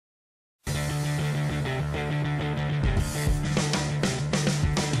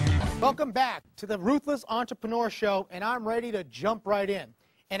Welcome back to the Ruthless Entrepreneur Show, and I'm ready to jump right in.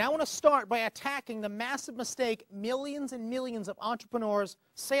 And I want to start by attacking the massive mistake millions and millions of entrepreneurs,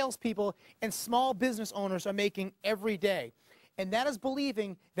 salespeople, and small business owners are making every day. And that is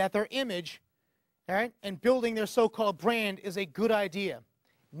believing that their image, all right, and building their so-called brand is a good idea.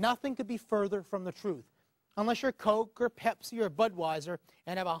 Nothing could be further from the truth. Unless you're Coke or Pepsi or Budweiser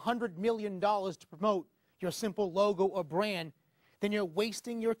and have $100 million to promote your simple logo or brand, then you're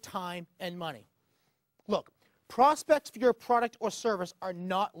wasting your time and money. Look, prospects for your product or service are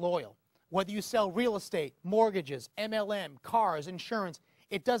not loyal. Whether you sell real estate, mortgages, MLM, cars, insurance,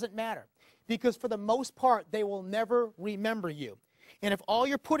 it doesn't matter. Because for the most part, they will never remember you. And if all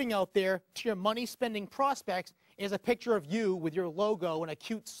you're putting out there to your money-spending prospects is a picture of you with your logo and a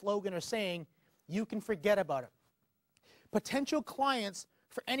cute slogan or saying, you can forget about it. Potential clients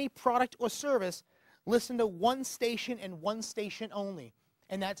for any product or service listen to one station and one station only,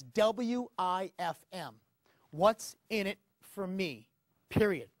 and that's WIFM. What's in it for me,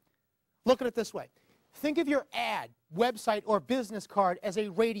 period. Look at it this way. Think of your ad, website, or business card as a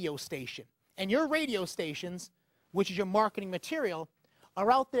radio station. And your radio stations, which is your marketing material,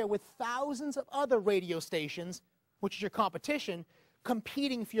 are out there with thousands of other radio stations, which is your competition,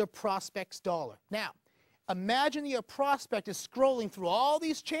 competing for your prospect's dollar. Now, imagine that your prospect is scrolling through all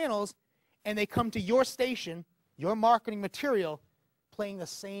these channels and they come to your station, your marketing material, playing the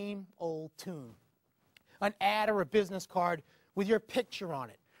same old tune. An ad or a business card with your picture on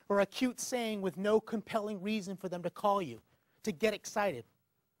it, or a cute saying with no compelling reason for them to call you, to get excited.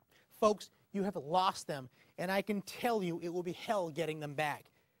 Folks, you have lost them, and I can tell you it will be hell getting them back.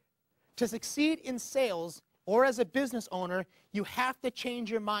 To succeed in sales or as a business owner, you have to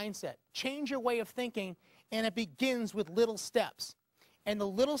change your mindset, change your way of thinking, and it begins with little steps. And the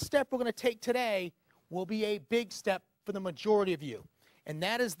little step we're going to take today will be a big step for the majority of you. And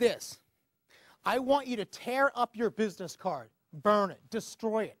that is this. I want you to tear up your business card, burn it,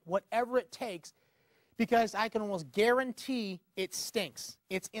 destroy it, whatever it takes, because I can almost guarantee it stinks.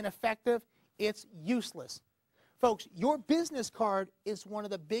 It's ineffective. It's useless. Folks, your business card is one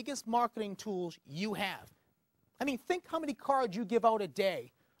of the biggest marketing tools you have. I mean, think how many cards you give out a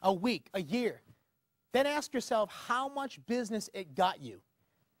day, a week, a year. Then ask yourself how much business it got you.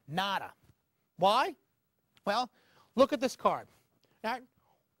 Nada. Why? Well, look at this card. Now,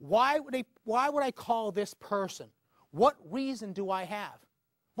 why would I call this person? What reason do I have?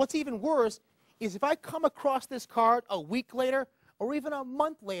 What's even worse is if I come across this card a week later or even a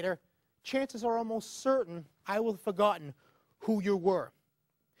month later, chances are almost certain I will have forgotten who you were.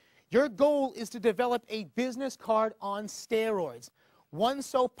 Your goal is to develop a business card on steroids, one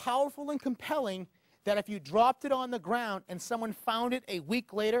so powerful and compelling that if you dropped it on the ground and someone found it a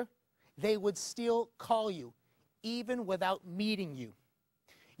week later, they would still call you, even without meeting you.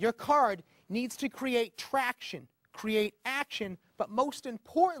 Your card needs to create traction, create action, but most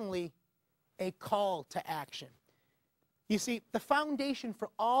importantly, a call to action. You see, the foundation for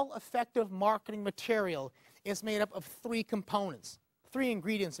all effective marketing material is made up of three components, three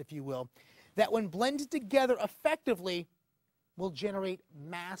ingredients, if you will, that when blended together effectively will generate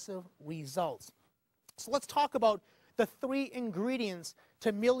massive results. So let's talk about the three ingredients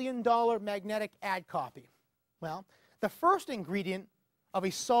to million-dollar magnetic ad copy. Well, the first ingredient of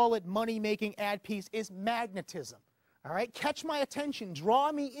a solid money-making ad piece is magnetism. All right? Catch my attention.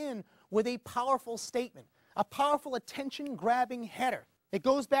 Draw me in with a powerful statement, a powerful attention-grabbing header. It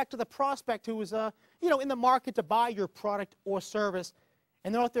goes back to the prospect who is in the market to buy your product or service,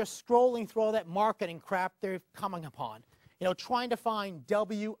 and they're out there scrolling through all that marketing crap they're coming upon, trying to find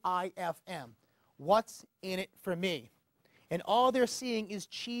WIFM. What's in it for me? And all they're seeing is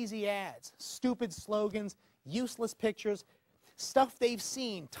cheesy ads, stupid slogans, useless pictures, stuff they've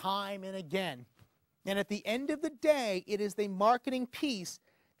seen time and again. And at the end of the day, it is the marketing piece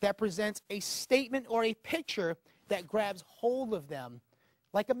that presents a statement or a picture that grabs hold of them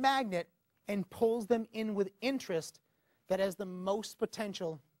like a magnet and pulls them in with interest that has the most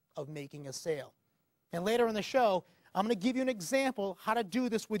potential of making a sale. And later in the show, I'm going to give you an example how to do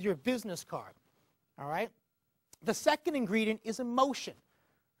this with your business card. All right? The second ingredient is emotion.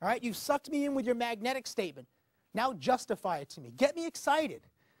 All right? You've sucked me in with your magnetic statement. Now justify it to me. Get me excited.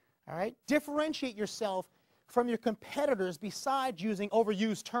 All right? Differentiate yourself from your competitors besides using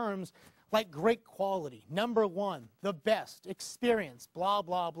overused terms like great quality, number one, the best, experience, blah,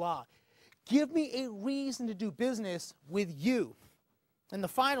 blah, blah. Give me a reason to do business with you. And the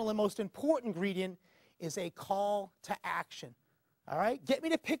final and most important ingredient is a call to action. All right? Get me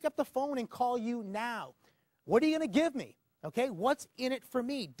to pick up the phone and call you now. What are you going to give me? Okay? What's in it for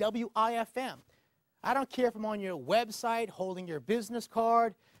me? WIFM. I don't care if I'm on your website, holding your business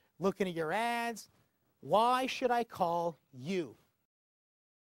card, looking at your ads. Why should I call you?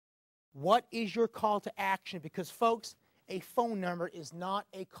 What is your call to action? Because, folks, a phone number is not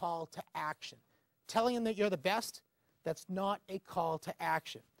a call to action. Telling them that you're the best, that's not a call to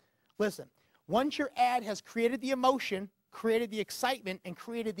action. Listen, once your ad has created the emotion, created the excitement, and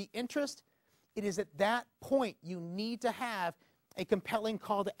created the interest, it is at that point you need to have a compelling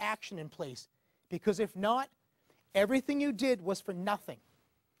call to action in place. Because if not, everything you did was for nothing.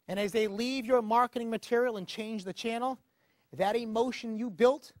 And as they leave your marketing material and change the channel, that emotion you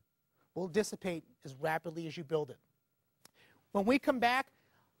built will dissipate as rapidly as you build it. When we come back,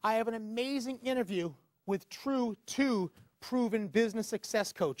 I have an amazing interview with two proven business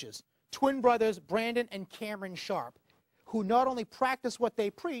success coaches, twin brothers Brandon and Cameron Sharp, who not only practice what they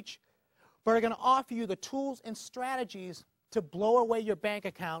preach, but are going to offer you the tools and strategies to blow away your bank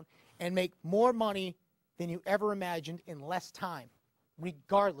account and make more money than you ever imagined in less time,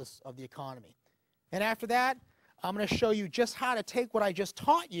 regardless of the economy. And after that, I'm going to show you just how to take what I just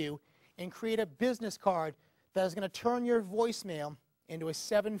taught you and create a business card that is going to turn your voicemail into a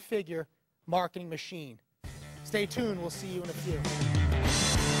 7-figure marketing machine. Stay tuned. We'll see you in a few.